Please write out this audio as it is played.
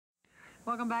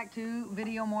Welcome back to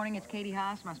Video Morning. It's Katie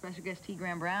Haas, my special guest T.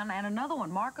 Graham Brown, and another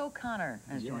one, Mark O'Connor,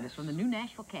 has joined us from the new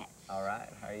Nashville Cats. All right,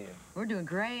 how are you? We're doing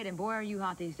great, and boy, are you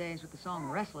hot these days with the song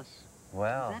Restless.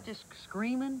 Well, is that just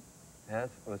screaming? Yes,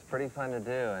 it was pretty fun to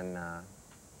do, and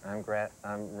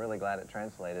I'm really glad it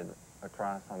translated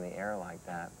across on the air like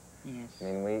that. Yes. I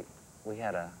mean, we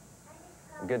had a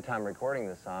good time recording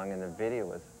the song, and the video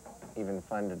was even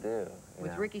fun to do.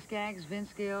 With Ricky Skaggs,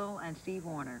 Vince Gill, and Steve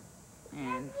Wariner.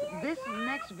 And this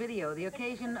next video, the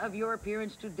occasion of your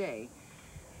appearance today,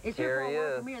 is here for a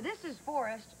world premiere. This is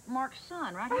Forrest, Mark's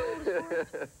son, right? How old is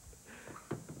Forrest?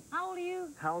 How old are you?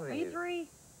 How old are you? 3?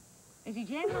 Is he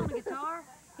jamming on the guitar?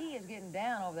 He is getting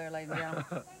down over there, ladies and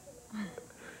gentlemen.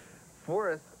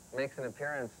 Forrest makes an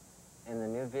appearance in the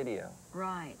new video.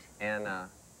 Right. And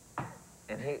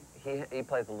he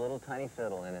plays a little tiny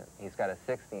fiddle in it. He's got a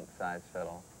 16th size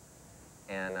fiddle.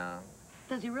 And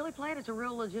does he really play it? It's a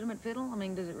real legitimate fiddle? I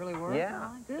mean, does it really work?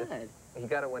 Yeah. Oh, good. He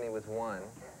got it when he was 1.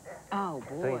 Oh,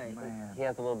 boy. So he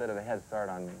has a little bit of a head start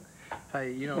on me.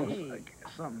 Hey, you know,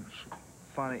 something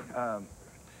funny.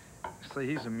 See,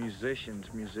 he's a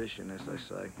musician's musician, as they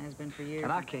say. Has been for years.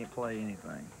 And I can't play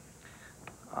anything.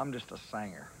 I'm just a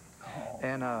singer. Oh.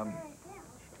 And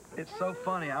it's so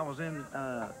funny. I was in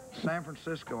San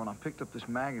Francisco, and I picked up this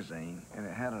magazine, and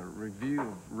it had a review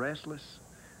of Restless,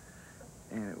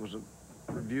 and it was a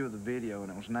review of the video,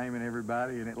 and it was naming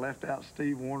everybody, and it left out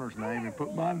Steve Warner's name and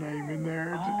put my name in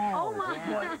there. Oh my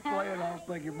God. Playing, I was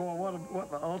thinking, boy,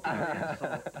 what the ultimate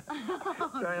insult.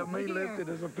 To have me listed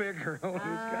as a picker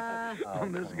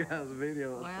on this guy's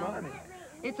video. It's funny.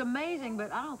 It's amazing,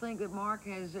 but I don't think that Mark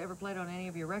has ever played on any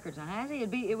of your records. Now, has he?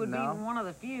 It would be one of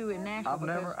the few in Nashville.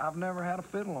 I've never had a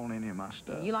fiddle on any of my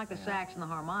stuff. You like the sax and the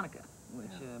harmonica. Which,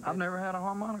 I've never had a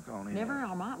harmonica on it. Never had a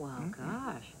harmonica? Wow,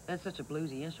 gosh. That's such a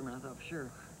bluesy instrument, I thought for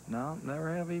sure. No,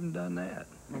 never have even done that.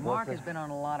 Well, Mark has been on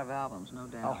a lot of albums, no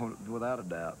doubt. Oh, without a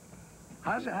doubt.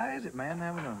 How is it, man,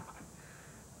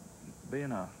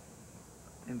 being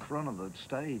in front of the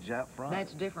stage out front?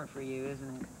 That's different for you,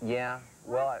 isn't it? Yeah.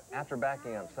 Well, after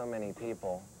backing up so many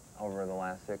people over the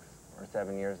last 6 or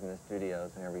 7 years in the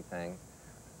studios and everything,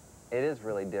 it is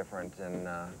really different, and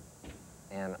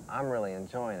I'm really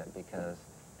enjoying it because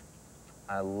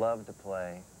I love to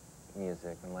play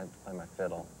music and like to play my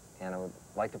fiddle, and I would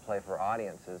like to play for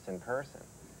audiences in person.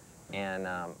 And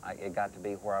it got to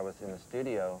be where I was in the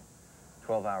studio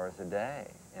 12 hours a day,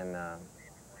 and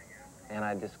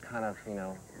I just kind of, you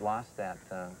know, lost that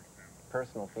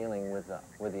personal feeling with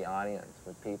the audience,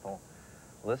 with people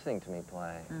listening to me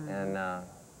play, and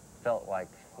felt like,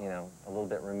 you know, a little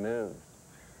bit removed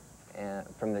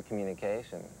from the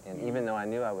communication. And even though I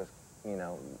knew I was, you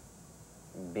know,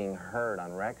 being heard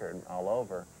on record all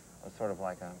over, I was sort of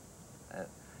like a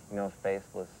you know,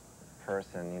 faceless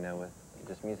person, you know, with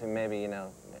just music. Maybe, you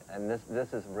know, and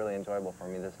this is really enjoyable for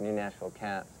me. This new Nashville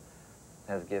Cats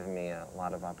has given me a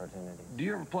lot of opportunities. Do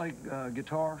you ever play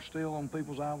guitar still on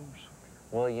people's albums?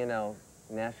 Well, you know,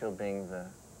 Nashville being the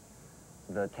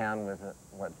town with,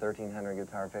 what, 1,300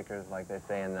 guitar pickers, like they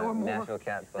say in the Nashville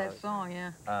Cats song. That song,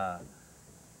 yeah.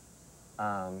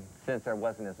 Since there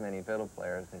wasn't as many fiddle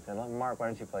players, they said, "Oh, Mark, why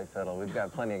don't you play fiddle? We've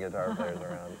got plenty of guitar players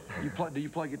around." Do you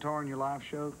play guitar in your live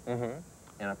show? Mm-hmm.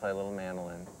 And I play a little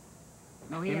mandolin.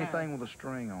 Oh, yeah. Anything with a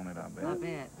string on it, I bet. I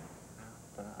bet.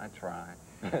 But I try.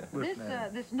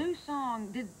 This new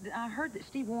song, I heard that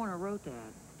Steve Wariner wrote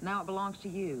that. Now It Belongs to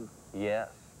You. Yes.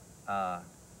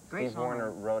 Great Steve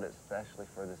Wariner wrote it especially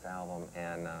for this album,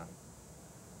 and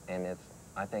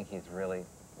I think he's really,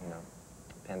 you know,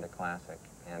 penned a classic.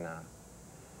 And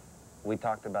we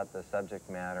talked about the subject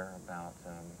matter, about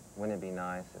wouldn't it be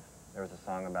nice if there was a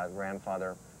song about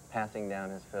grandfather passing down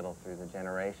his fiddle through the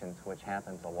generations, which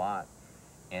happens a lot.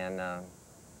 And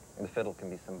the fiddle can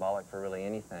be symbolic for really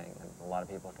anything, and a lot of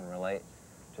people can relate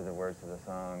to the words of the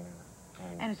song.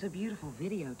 And it's a beautiful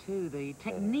video, too. The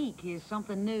technique is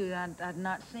something new that I'd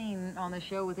not seen on the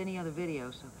show with any other video.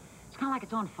 So it's kind of like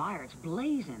it's on fire. It's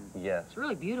blazing. Yes. It's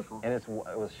really beautiful. And it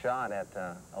was shot at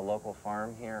a local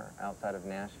farm here outside of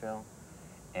Nashville.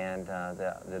 And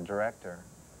the director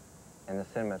and the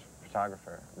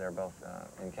cinematographer, they're both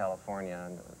in California.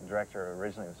 And the director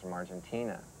originally was from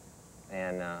Argentina.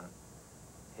 And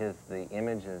the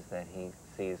images that he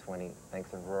sees when he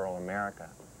thinks of rural America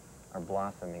are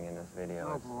blossoming in this video.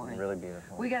 Oh, boy. It's really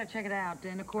beautiful. We got to check it out.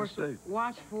 And, of course,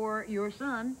 watch for your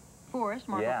son, Forrest.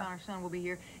 Mark O'Connor's son will be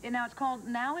here. And now it's called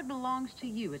Now It Belongs to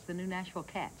You. It's the new Nashville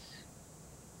Cats.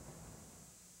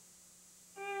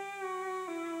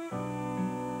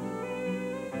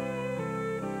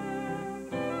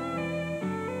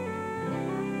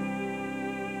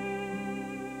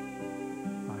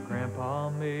 My grandpa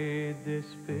made this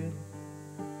fiddle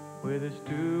with his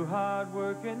two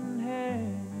hard-working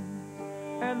hands,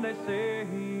 and they say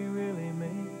he really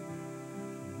made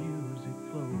the music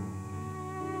flow.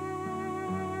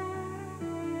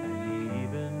 And he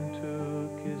even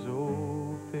took his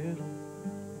old fiddle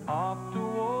off to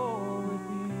war with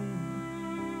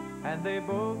him, and they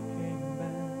both came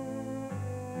back.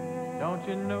 Don't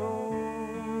you know?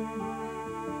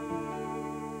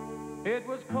 It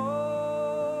was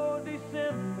cold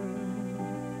December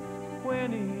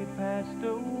when he passed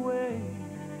away.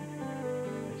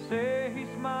 They say he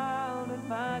smiled at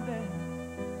my dad,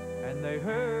 and they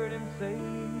heard him say,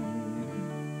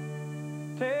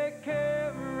 take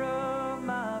care of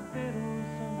my fiddle,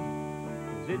 son,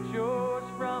 'cause it's yours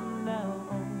from now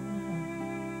on.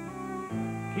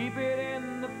 Keep it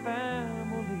in the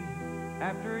family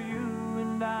after you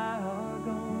and I are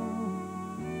gone.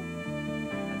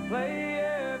 Play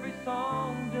every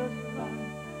song just like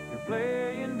your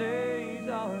playing days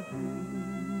are through.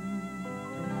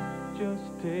 Just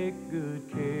take good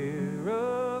care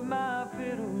of my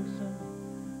fiddle, son,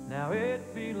 now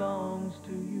it belongs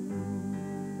to you.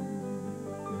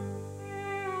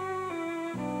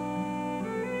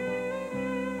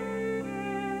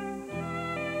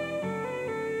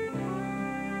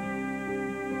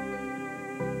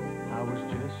 I was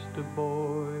just a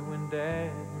boy when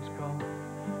Dad was gone,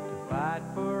 fight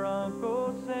for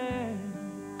Uncle Sam.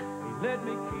 He let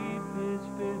me keep his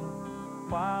fiddle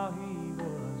while he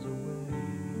was away.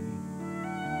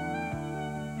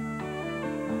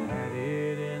 I had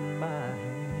it in my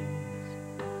hands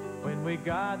when we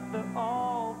got the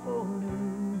awful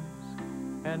news,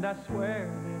 and I swear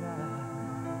that I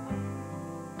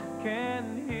can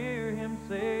hear him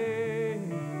say,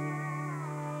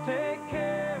 take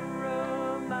care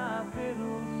of my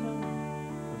fiddle, son,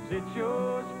 'cause it's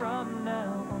yours from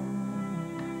now on.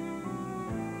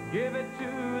 Give it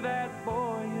to that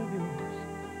boy of yours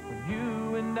when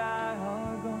you and I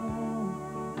are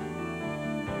gone.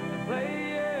 And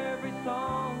play every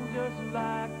song just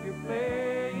like your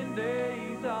playing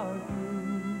days are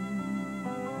through.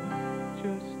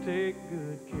 Just take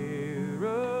good care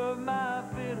of my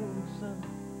fiddle, son,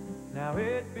 now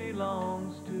it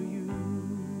belongs to you.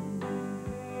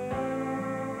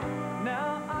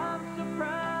 Now I'm so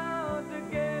proud to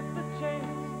get the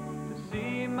chance to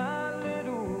see my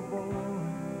little boy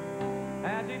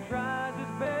as he tries his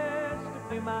best to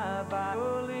play my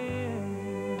violin.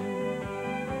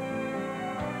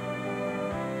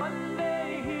 One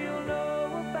day he'll know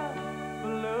about the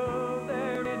love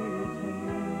there in his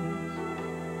hands.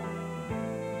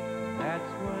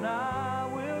 That's when I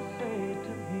will say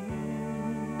to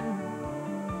him,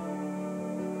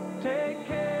 take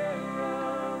care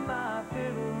of my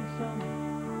fiddle, son,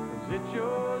 'cause it's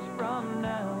yours from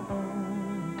now on.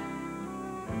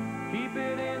 Keep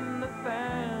it in the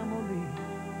family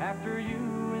after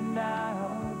you and I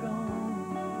are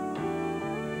gone.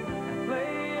 And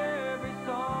play every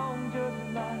song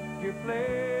just like your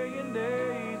playing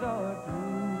days are through.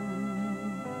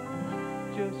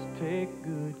 Just take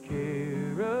good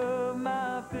care of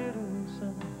my fiddle,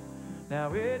 son,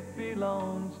 now it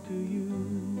belongs to you.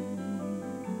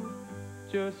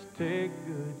 Just take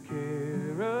good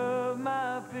care of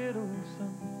my fiddle,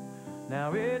 son,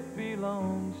 now it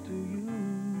belongs to you.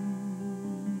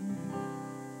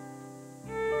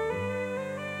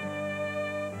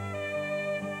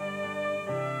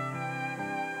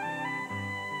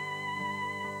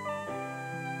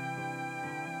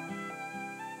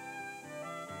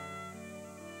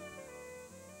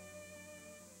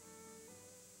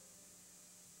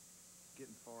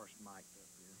 Getting Forrest mic'd up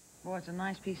here. Boy, it's a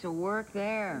nice piece of work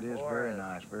there. It is very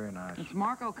nice, very nice. It's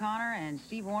Mark O'Connor, and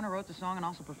Steve Warner wrote the song and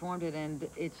also performed it, and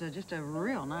it's just a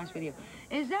real nice video.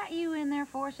 Is that you in there,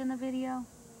 Forrest, in the video?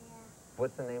 Yeah.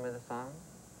 What's the name of the song?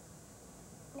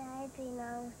 Now it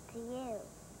belongs to you.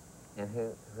 And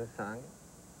who sung it?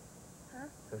 Huh?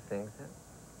 Who sings it?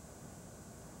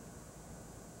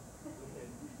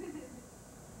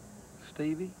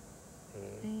 Stevie?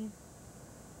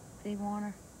 Steve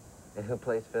Warner. And who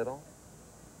plays fiddle?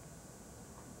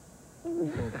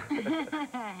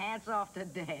 Hats off to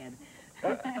Dad.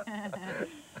 All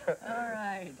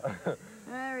right.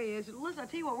 There he is. Listen, I'll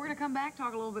tell you what, we're going to come back,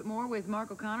 talk a little bit more with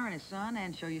Mark O'Connor and his son,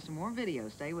 and show you some more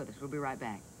videos. Stay with us. We'll be right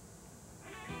back.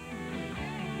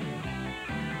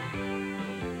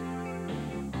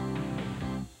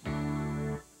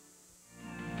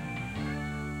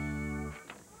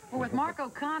 We're with Mark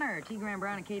O'Connor, T. Graham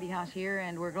Brown, and Katie Haas here,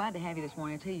 and we're glad to have you this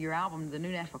morning. I tell you, your album, The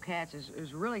New Nashville Cats,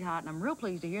 is really hot, and I'm real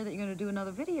pleased to hear that you're going to do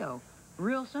another video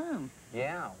real soon.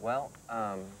 Yeah, well,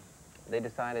 they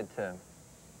decided to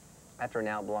after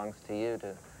Now It Belongs to You,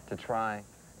 to try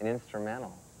an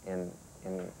instrumental in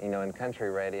country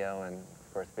radio and,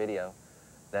 of course, video.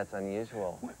 That's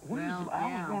unusual. I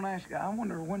was going to ask you, I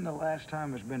wonder when the last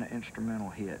time there's been an instrumental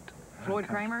hit. Floyd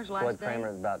Kramer's last Floyd day?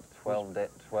 Kramer's about 12 years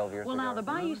ago. Well, now, the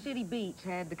Bayou City Beats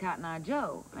had the Cotton Eye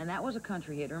Joe, and that was a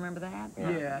country hit. Remember that?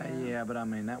 Yeah, but I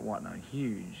mean, that wasn't a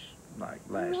huge, like,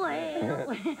 last day.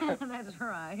 Well, that's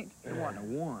right. It wasn't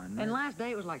a one. And last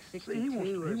day it was like 62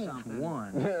 he or wants something.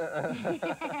 one.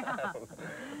 Yeah.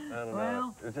 I don't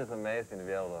know. It's just amazing to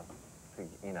be able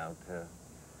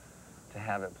to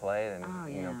have it played and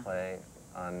play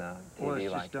on TV well,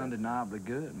 it's like just undeniably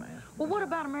good, man. Well, what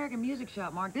about American Music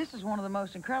Shop, Mark? This is one of the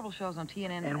most incredible shows on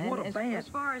TNN. And what a band! As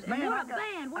far as man, what a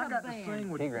band! I got to sing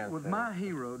with my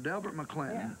hero, Delbert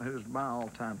McClinton, who's my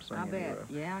all-time singing hero. I bet.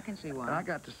 Yeah, I can see why. And I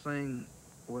got to sing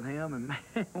with him, and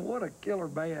man, what a killer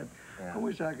band! Yeah. I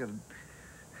wish I could.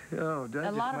 Oh,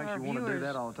 that just makes you want to do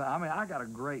that all the time. I mean, I got a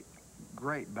great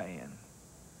band.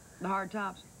 The Hard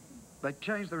Tops. They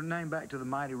changed their name back to the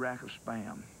Mighty Rack of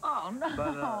Spam. Oh, no.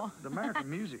 But the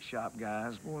American Music Shop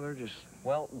guys, boy, they're just...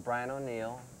 Well, Brian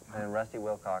O'Neill and Rusty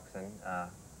Wilcoxon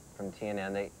from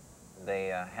TNN, they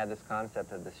had this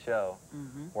concept of the show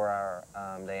where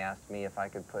they asked me if I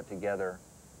could put together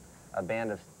a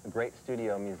band of great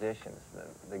studio musicians,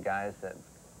 the guys that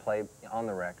play on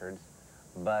the records,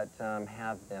 but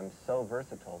have them so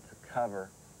versatile to cover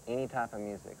any type of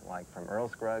music, like from Earl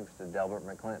Scruggs to Delbert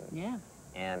McClinton. Yeah.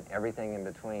 And everything in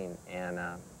between. And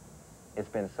it's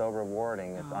been so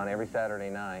rewarding. It's on every Saturday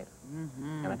night,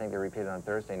 and I think they repeat it on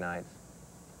Thursday nights.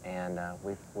 And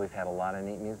we've had a lot of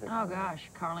neat music. Oh, gosh,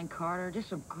 Carlin Carter, just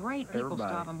some great people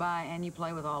stopping by, and you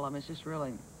play with all of them. It's just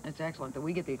really, it's excellent that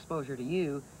we get the exposure to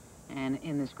you, and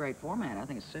in this great format. I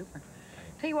think it's super.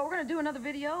 Tell you what, we're going to do another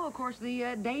video, of course,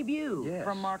 the debut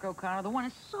from Mark O'Connor. The one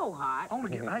is so hot. I want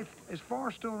to get, hey, is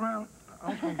Forrest still around?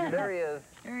 There he is.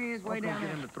 There he is, way down there.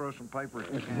 Get him to throw some paper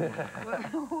at the camera.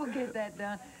 We'll get that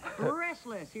done.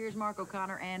 Restless. Here's Mark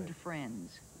O'Connor and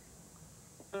friends.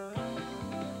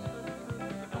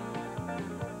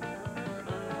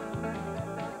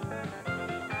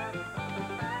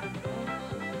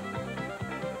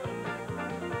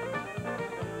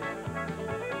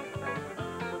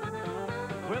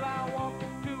 Well, I walked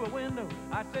to a window.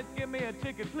 I said, give me a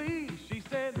ticket, please. She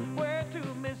said, where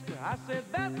to, mister? I said,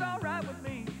 that's all right with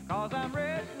me, 'cause I'm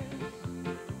restless.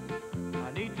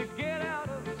 I need to get out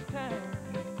of this town.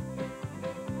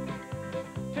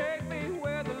 Take me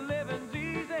where the living's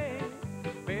easy.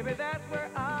 Baby, that's where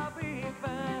I'll be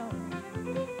found.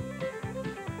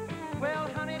 Well,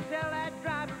 honey, tell that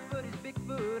driver put his big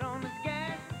foot on the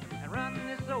gas and run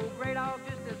this old great off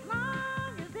just as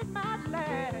long as it might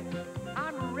last.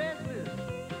 I'm restless.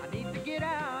 I need to get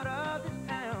out of this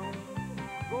town.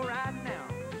 Go right now.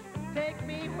 Take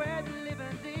me where the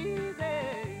living's easy.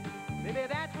 Baby,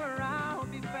 that's where I'll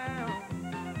be found.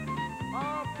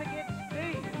 All tickets,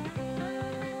 please.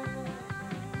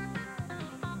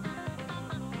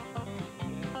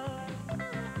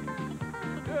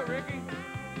 Do it, Ricky.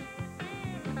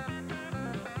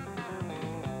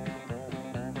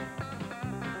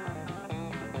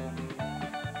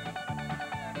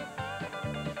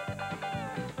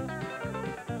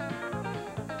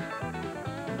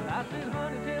 I said,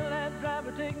 honey, tell that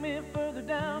driver take me further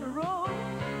down the road.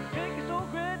 Take his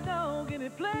old red dog any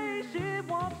place he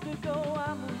wants to go.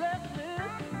 I'm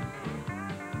restless.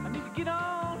 I need to get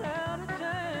on out of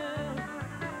town.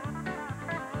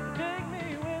 Take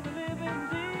me where the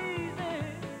living's easy.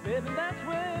 Baby, that's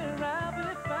where I'll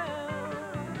be found.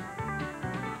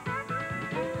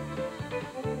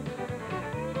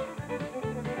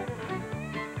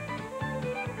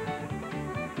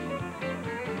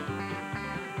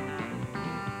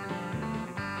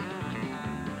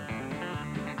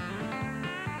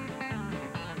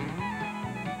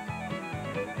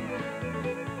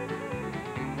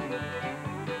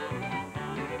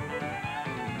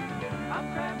 I'm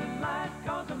traveling light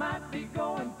 'cause I might be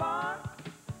going far.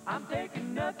 I'm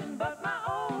taking nothing but my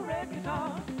old red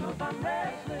guitar, 'cause I'm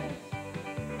restless.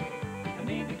 I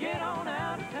need to get on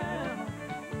out of town.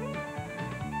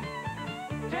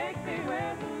 Take me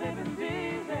where the living's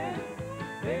easy.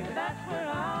 Baby, that's where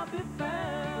I'll be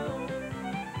found.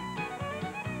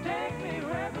 Take me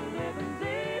where the living's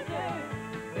easy.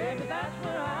 Baby, that's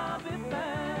where I'll be found.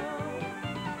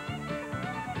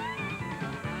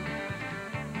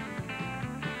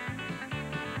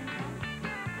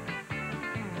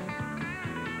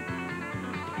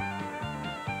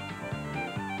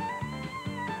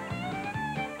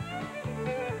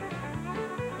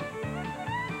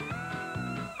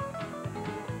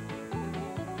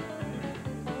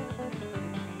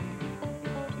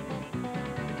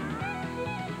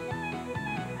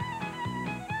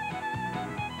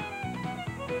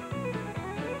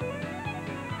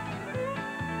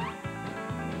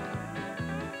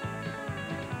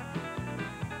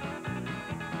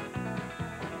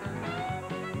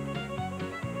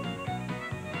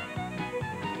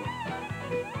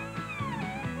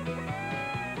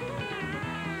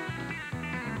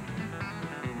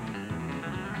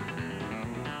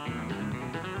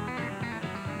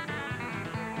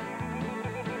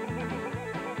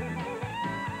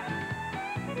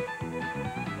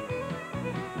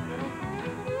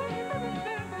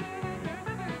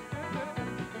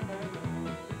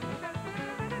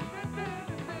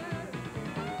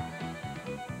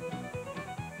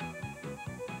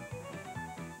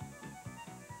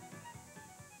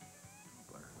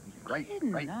 Great.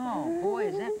 No, boy,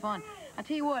 is that fun. I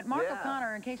tell you what, Mark Yeah.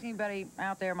 O'Connor, in case anybody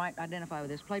out there might identify with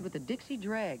this, played with the Dixie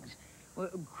Dregs. Well,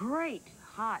 great,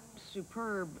 hot,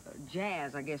 superb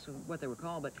jazz, I guess, was what they were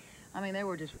called. But, I mean,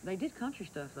 they did country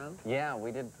stuff, though. Yeah,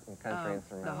 we did some country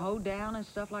instrumental. The Hoedown and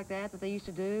stuff like that they used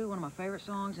to do, one of my favorite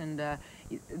songs. And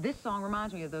this song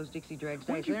reminds me of those Dixie Dregs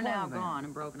days. They're now gone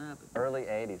and broken up. Early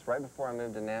 80s, right before I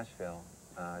moved to Nashville.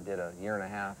 Did a year and a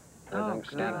half.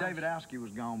 Steve David Oskey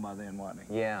was gone by then, wasn't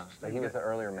he? Yeah, he was an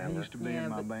earlier member. He used to be in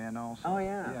my band also. Oh,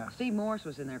 yeah. Steve Morse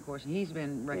was in there, of course, and he's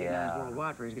been recognized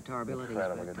worldwide for his guitar abilities.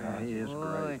 Incredible guitar. Yeah, he is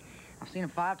great. I've seen him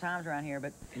 5 times around here,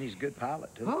 but... And he's a good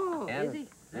pilot, too. Oh, And, is he? you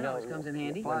That always comes in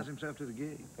handy. He flies himself to the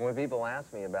gig. When people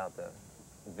ask me about the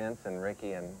Vince and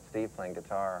Ricky and Steve playing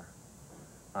guitar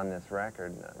on this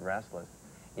record, Restless,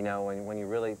 you know, when you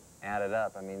really add it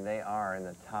up, I mean, they are in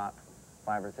the top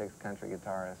 5 or 6 country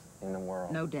guitarists in the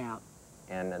world. No doubt.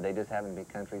 And they just happen to be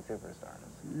country superstars.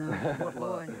 No,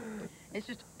 boy.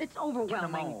 It's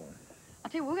overwhelming. On.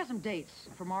 I'll tell you, we got some dates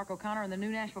for Mark O'Connor and the new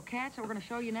Nashville Cats that we're going to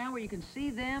show you now where you can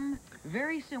see them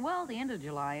very soon. Well, the end of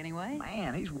July, anyway.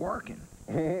 Man, he's working.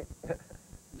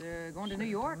 They're going to New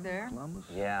York there. Columbus.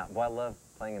 Yeah, well, I love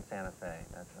playing in Santa Fe.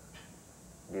 That's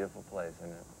a beautiful place,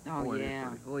 isn't it? Oh, Boy,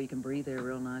 yeah. Boy, you can breathe there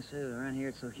real nice, too. Around here,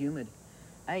 it's so humid.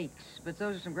 Aches. But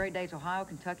those are some great dates. Ohio,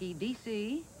 Kentucky,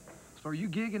 D.C. So are you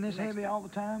gigging this heavy all the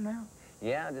time now?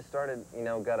 Yeah, I just started, you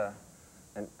know, got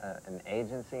an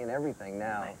agency and everything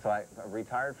now. So I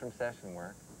retired from session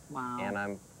work. Wow. And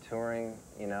I'm touring,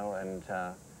 you know, and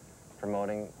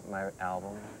promoting my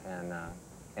album. And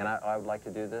I would like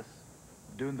to do this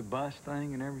Doing the bus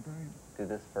thing and everything? Do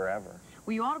this forever.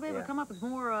 Well, you ought to be able to come up with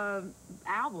more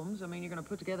albums. I mean, you're going to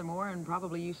put together more and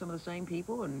probably use some of the same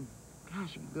people. And,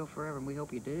 gosh, you can go forever, and we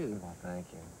hope you do. Well, thank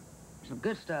you. Some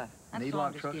good stuff. That Need a song lot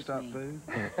of just truck gets stop me. food?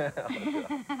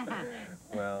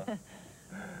 Well,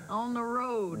 On the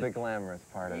road. the glamorous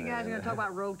part of it. You guys are going to talk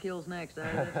about roadkills next,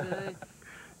 eh?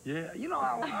 Yeah, you know,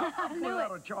 I flew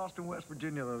out of Charleston, West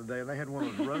Virginia the other day, and they had one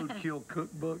of those roadkill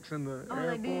cookbooks in the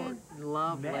airport. They did?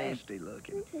 Lovely. Nasty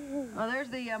looking. Well, there's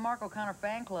the Mark O'Connor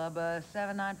fan club,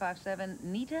 7957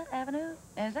 Nita Avenue.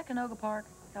 And is that Canoga Park,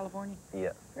 California?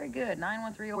 Yes. Very good.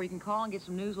 9130, or you can call and get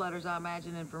some newsletters, I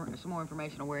imagine, and some more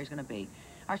information on where he's going to be.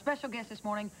 Our special guest this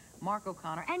morning, Mark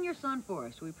O'Connor, and your son,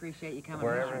 Forrest. We appreciate you coming.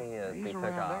 Wherever he is, he took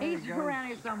off. He's around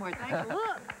here somewhere. Thanks.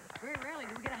 Look, very rarely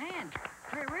do we get a hand.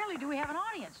 Very rarely do we have an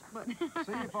audience. But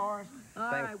See you, Forrest.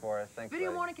 All Thanks, right. Forrest. Thanks, Video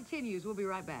buddy. Morning continues. We'll be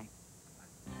right back.